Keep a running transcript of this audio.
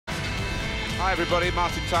Hi everybody,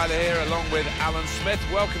 Martin Tyler here along with Alan Smith,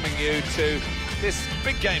 welcoming you to this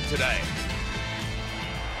big game today.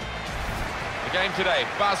 The game today,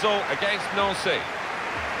 Basel against Nancy.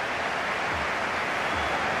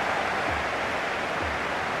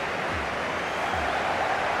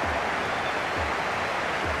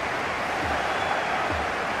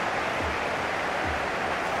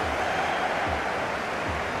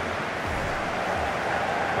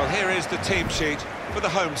 Well, here is the team sheet for the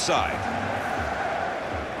home side.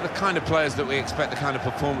 The kind of players that we expect, the kind of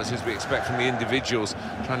performances we expect from the individuals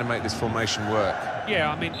trying to make this formation work.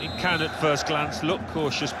 Yeah, I mean, it can at first glance look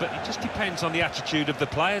cautious, but it just depends on the attitude of the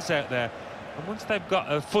players out there. And once they've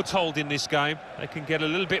got a foothold in this game, they can get a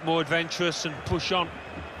little bit more adventurous and push on.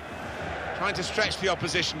 Trying to stretch the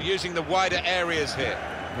opposition using the wider areas here.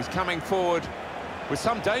 He's coming forward with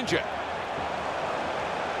some danger.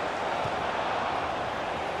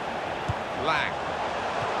 Lang.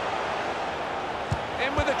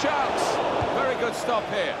 In with a chance. Very good stop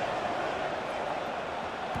here.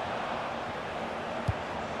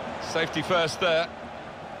 Safety first there.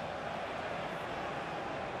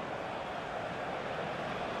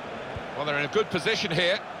 Well, they're in a good position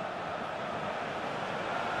here.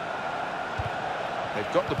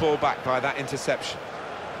 They've got the ball back by that interception.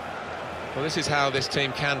 Well, this is how this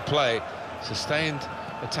team can play. Sustained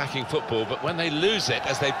attacking football, but when they lose it,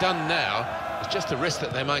 as they've done now, it's just a risk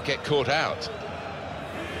that they might get caught out.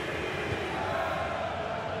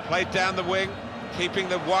 Played down the wing, keeping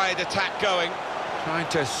the wide attack going. Trying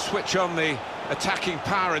to switch on the attacking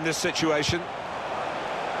power in this situation.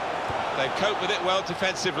 They've coped with it well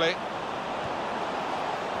defensively.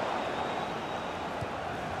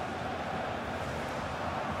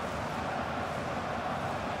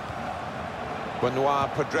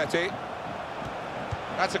 Benoit Pedretti.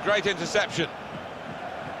 That's a great interception.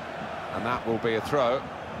 And that will be a throw.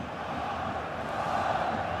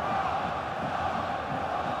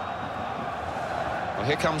 Well,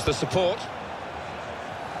 here comes the support.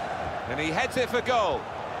 And he heads it for goal.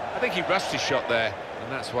 I think he rushed his shot there,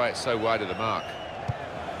 and that's why it's so wide of the mark.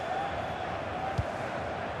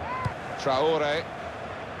 Traore.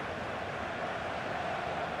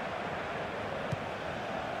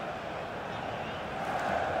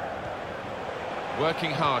 Working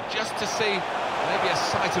hard just to see maybe a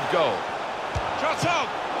sight of goal. Shot on!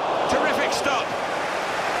 Terrific stop.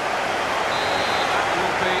 That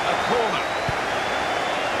will be a corner.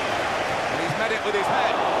 And he's met it with his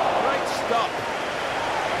head. Great stop.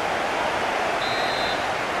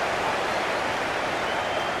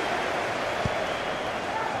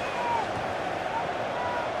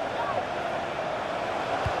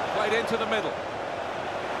 Played into the middle.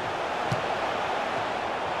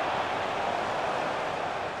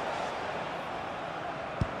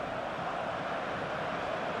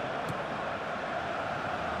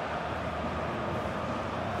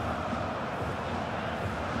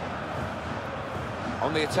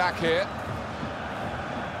 On the attack here.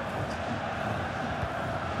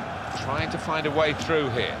 Trying to find a way through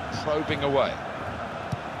here, probing away.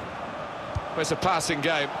 Well, it's a passing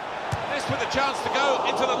game. This with a chance to go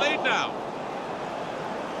into the lead now.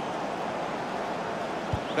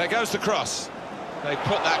 There goes the cross. They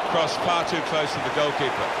put that cross far too close to the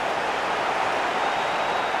goalkeeper.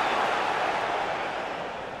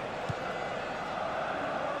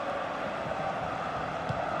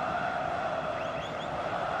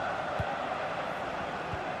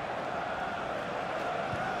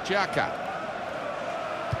 Xhaka.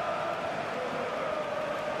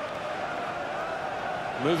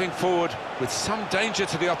 Moving forward with some danger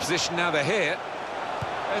to the opposition now they're here.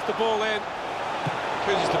 There's the ball in.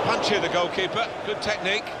 Chooses to punch here, the goalkeeper. Good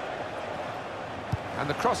technique. And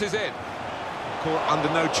the cross is in. Caught under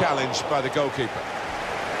no challenge by the goalkeeper.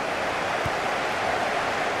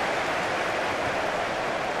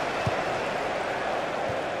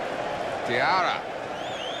 Diarra.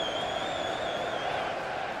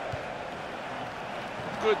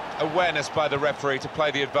 Good awareness by the referee to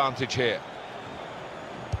play the advantage here.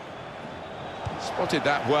 Spotted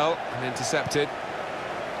that well and intercepted.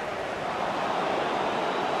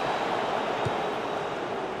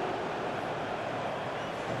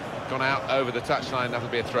 Gone out over the touchline, that'll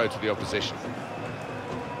be a throw to the opposition.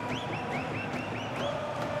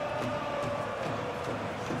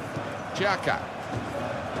 Xhaka.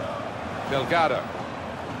 Delgado.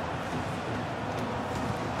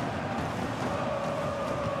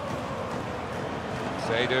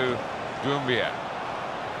 Seydou Doumbia.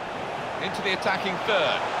 Into the attacking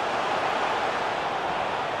third.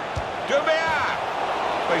 Doumbia!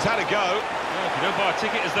 Well, he's had a go. Well, if you don't buy a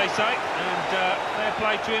ticket, as they say, and fair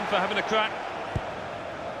play to him for having a crack.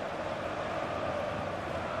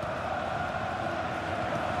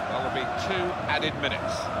 be 2 added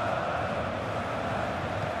minutes.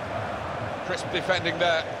 Crisp defending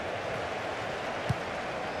there.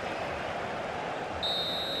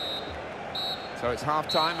 So it's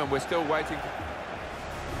half-time and we're still waiting.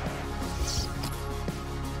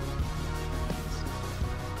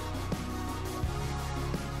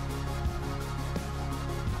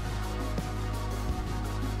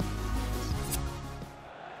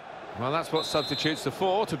 Well, that's what substitutes are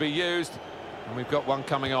for, to be used, and we've got one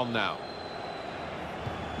coming on now.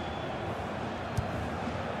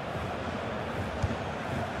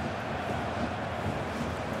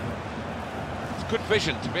 It's good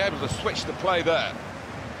vision to be able to switch the play there.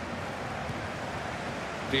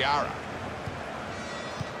 Diarra.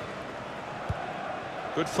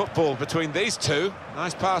 Good football between these two.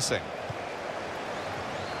 Nice passing.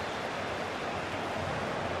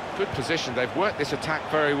 Good position. They've worked this attack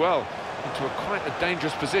very well into quite a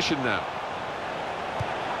dangerous position now.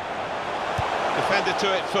 Defender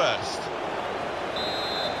to it first.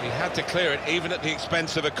 He had to clear it even at the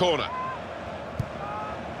expense of a corner.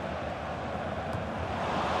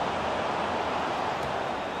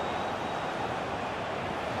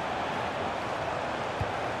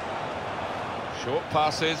 Short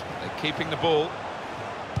passes, they're keeping the ball.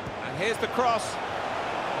 And here's the cross.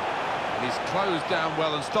 He's closed down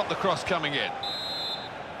well and stopped the cross coming in.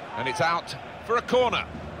 And it's out for a corner.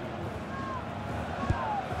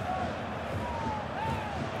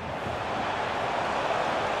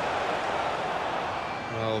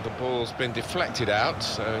 Well, the ball's been deflected out,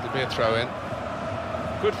 so it'll be a throw-in.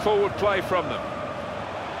 Good forward play from them.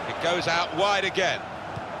 It goes out wide again.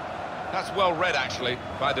 That's well read, actually,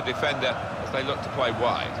 by the defender as they look to play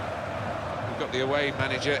wide. We've got the away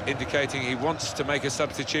manager indicating he wants to make a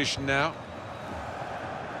substitution now.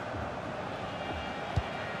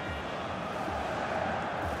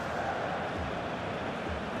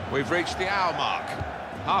 We've reached the hour mark.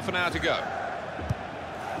 Half an hour to go.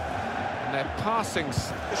 And they're passing.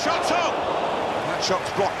 The shot's on! And that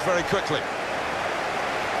shot's blocked very quickly.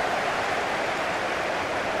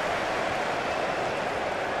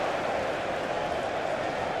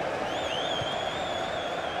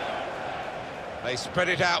 They spread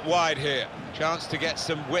it out wide here. Chance to get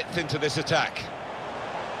some width into this attack.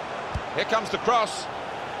 Here comes the cross.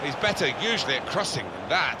 He's better usually at crossing than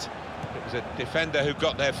that. It was a defender who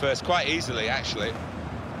got there first, quite easily, actually.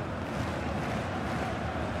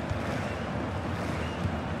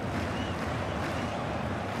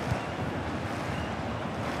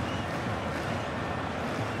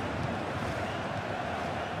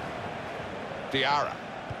 Diarra.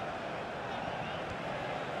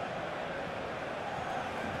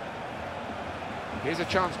 Here's a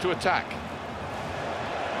chance to attack.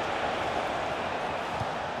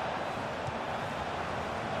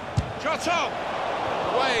 Shot on!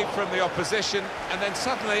 Away from the opposition, and then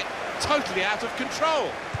suddenly totally out of control.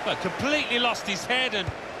 Well, completely lost his head, and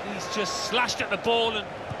he's just slashed at the ball and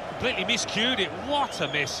completely miscued it. What a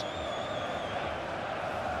miss.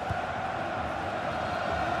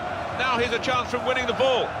 Now here's a chance from winning the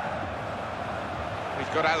ball. He's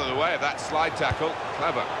got out of the way of that slide tackle.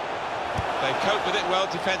 Clever. They cope with it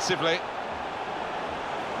well defensively.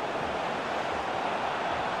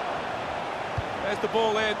 There's the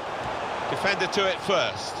ball in. Defender to it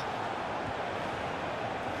first.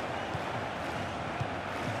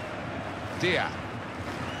 Dia.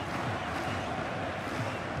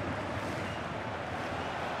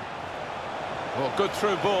 Well, good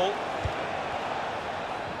through ball.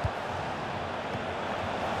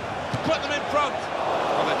 Put them in front.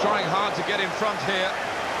 Well, they're trying hard to get in front here.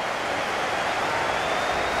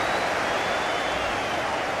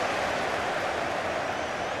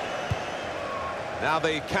 Now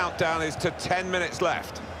the countdown is to 10 minutes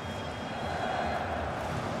left.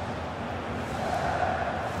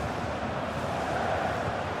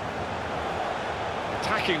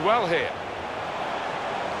 Attacking well here.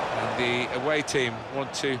 And the away team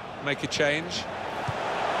want to make a change.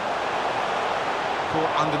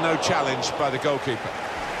 Caught under no challenge by the goalkeeper.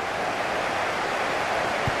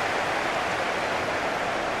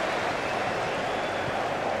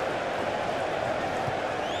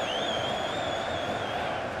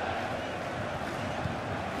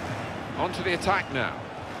 On to the attack now.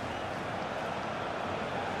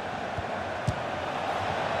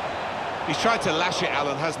 He's tried to lash it,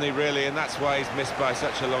 Alan, hasn't he, really? And that's why he's missed by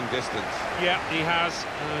such a long distance. Yeah, he has.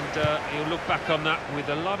 And he'll look back on that with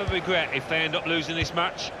a lot of regret if they end up losing this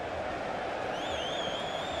match.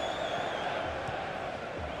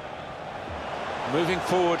 Moving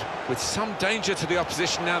forward with some danger to the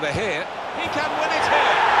opposition now they're here. He can win it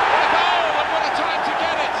here. What a goal, and what a time to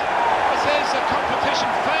get it. This is a competition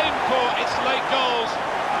famed for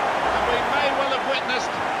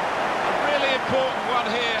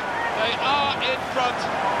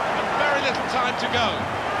time to go.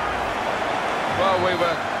 Well, we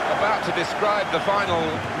were about to describe the final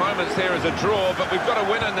moments here as a draw, but we've got a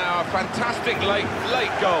winner now, a fantastic late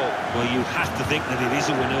goal. Well, you have to think that it is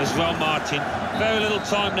a winner as well, Martin. Very little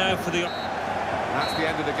time now for the... That's the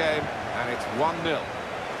end of the game, and it's 1-0.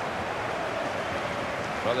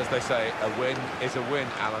 Well, as they say, a win is a win,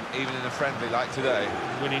 Alan, even in a friendly like today.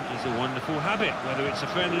 Winning is a wonderful habit, whether it's a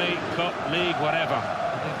friendly, cup, league, whatever.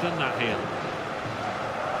 They've done that here.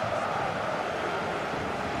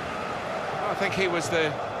 I think he was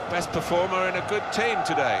the best performer in a good team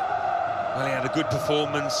today. Well, he had a good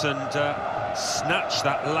performance and snatched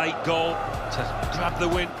that late goal to grab the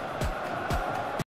win.